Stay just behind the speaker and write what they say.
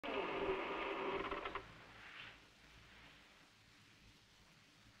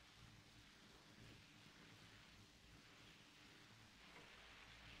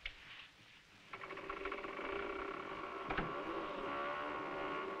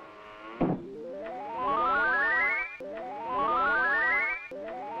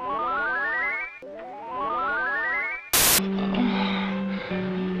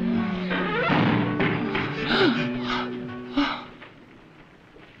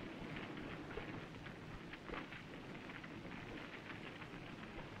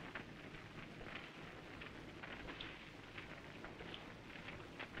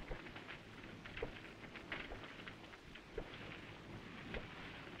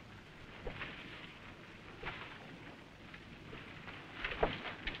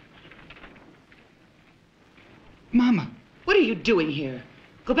Mama. What are you doing here?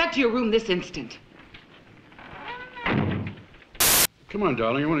 Go back to your room this instant. Come on,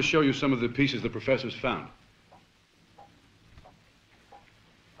 darling. I want to show you some of the pieces the professor's found.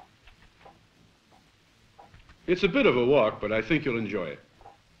 It's a bit of a walk, but I think you'll enjoy it.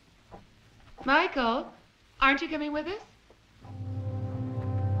 Michael, aren't you coming with us?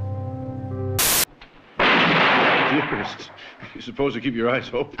 Dearest, you're supposed to keep your eyes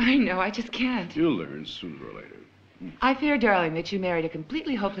open. I know, I just can't. You'll learn sooner or later. I fear, darling, that you married a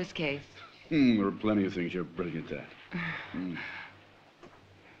completely hopeless case. There are plenty of things you're brilliant at.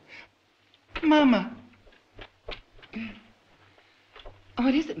 Mama.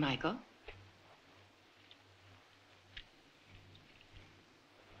 What is it, Michael?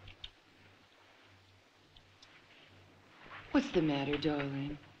 What's the matter,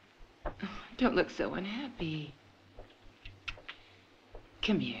 darling? Oh, don't look so unhappy.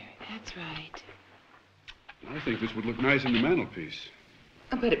 Come here. That's right. I think this would look nice in the mantelpiece.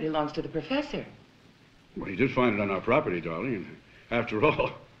 Oh, but it belongs to the professor. Well, he did find it on our property, darling. And after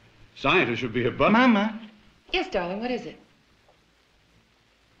all, scientists should be above... Mama. Yes, darling, what is it?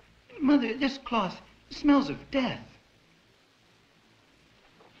 Mother, this cloth smells of death.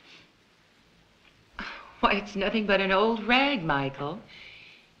 Why, it's nothing but an old rag, Michael.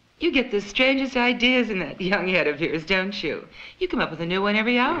 You get the strangest ideas in that young head of yours, don't you? You come up with a new one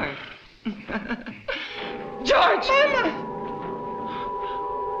every hour. George! Mama!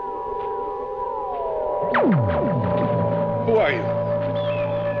 Who are you?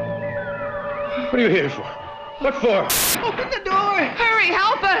 What are you here for? What for? Open the door! Hurry,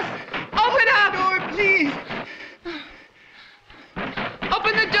 help us! Open up! Door, please!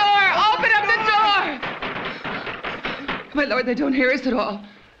 Open the door! Open up the door! My Lord, they don't hear us at all.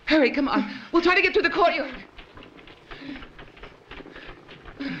 Hurry, come on. We'll try to get through the courtyard.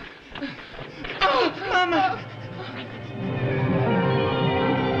 Oh, Mama!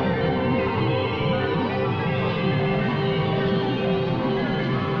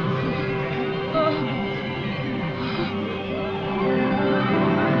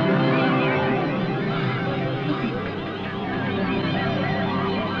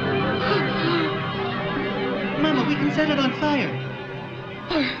 Mama, we can set it on fire.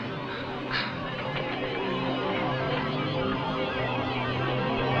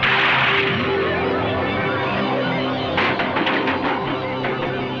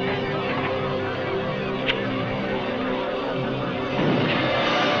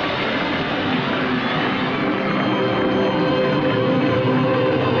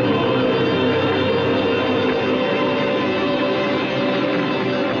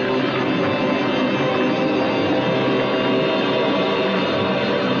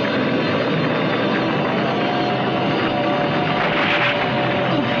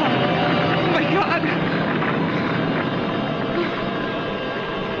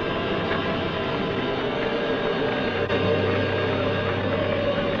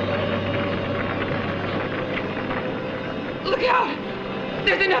 Look out!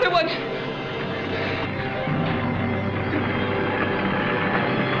 There's another one!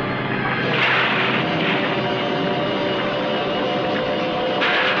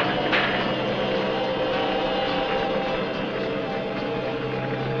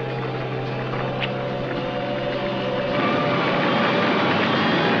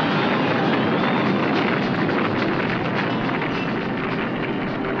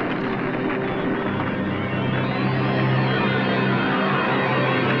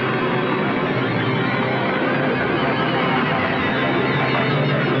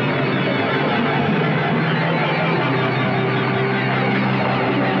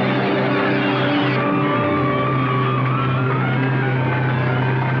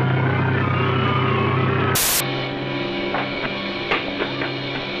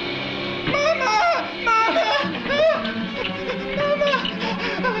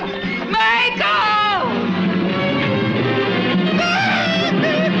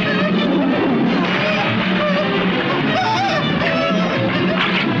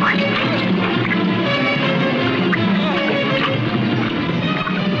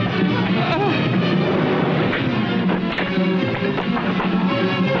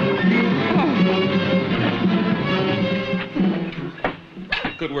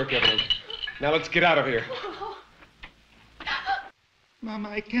 Good work, Evelyn. Now let's get out of here. Mama,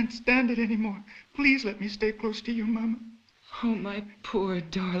 I can't stand it anymore. Please let me stay close to you, Mama. Oh, my poor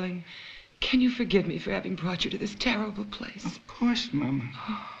darling. Can you forgive me for having brought you to this terrible place? Of course, Mama.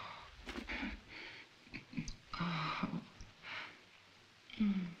 Oh.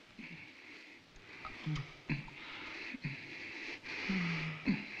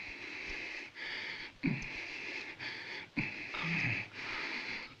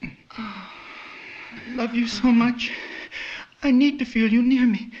 love you so much. I need to feel you near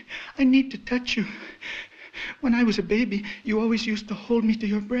me. I need to touch you. When I was a baby, you always used to hold me to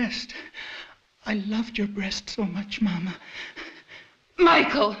your breast. I loved your breast so much, Mama.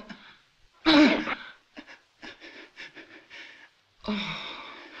 Michael!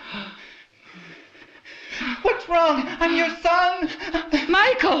 What's wrong? I'm your son.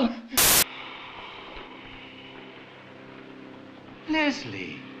 Michael!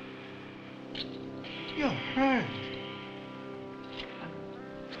 Leslie, you're hurt.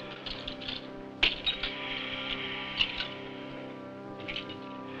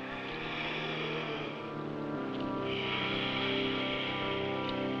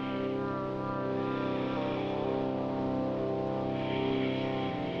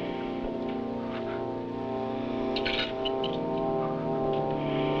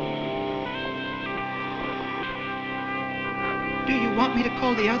 Do you want me to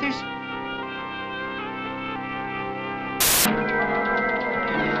call the others?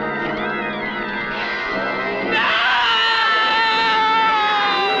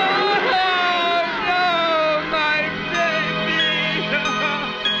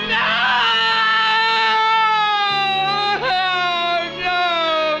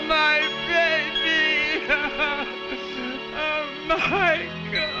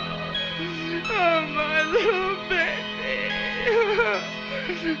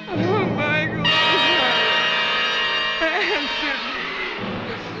 Oh, Michael. Answer me.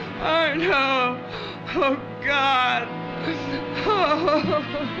 Oh, no. Oh, God.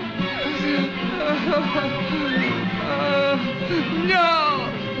 No.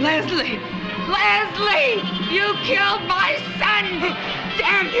 Leslie. Leslie! You killed my son!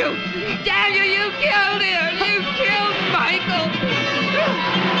 Damn you! Damn you! You killed him! You killed Michael!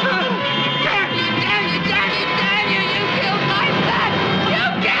 Damn you! Damn you! Damn you! Damn you! You killed my son! You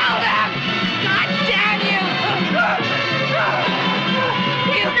killed him! God damn you!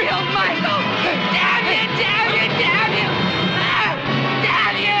 You killed Michael! Damn you! Damn you! Damn you!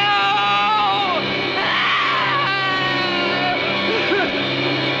 Damn you!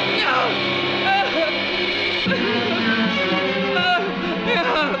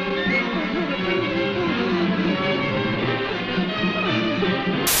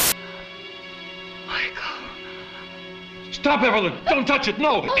 Stop, Evelyn! Don't touch it!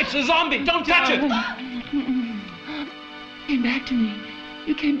 No! It's a zombie! Don't touch it! Came back to me.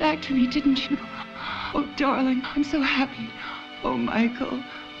 You came back to me, didn't you? Oh, darling, I'm so happy. Oh, Michael.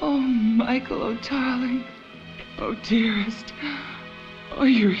 Oh, Michael, oh, darling. Oh, dearest. Oh,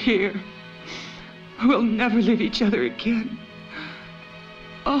 you're here. We'll never leave each other again.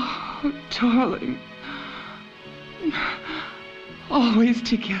 Oh, darling. Always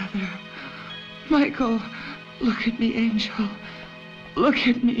together. Michael, look at me, angel. Look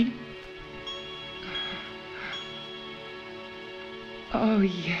at me. Oh,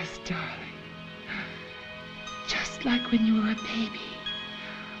 yes, darling. Just like when you were a baby.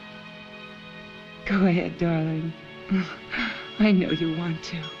 Go ahead, darling. I know you want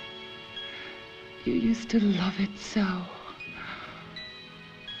to. You used to love it so.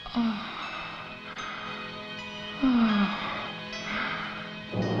 Oh. Oh.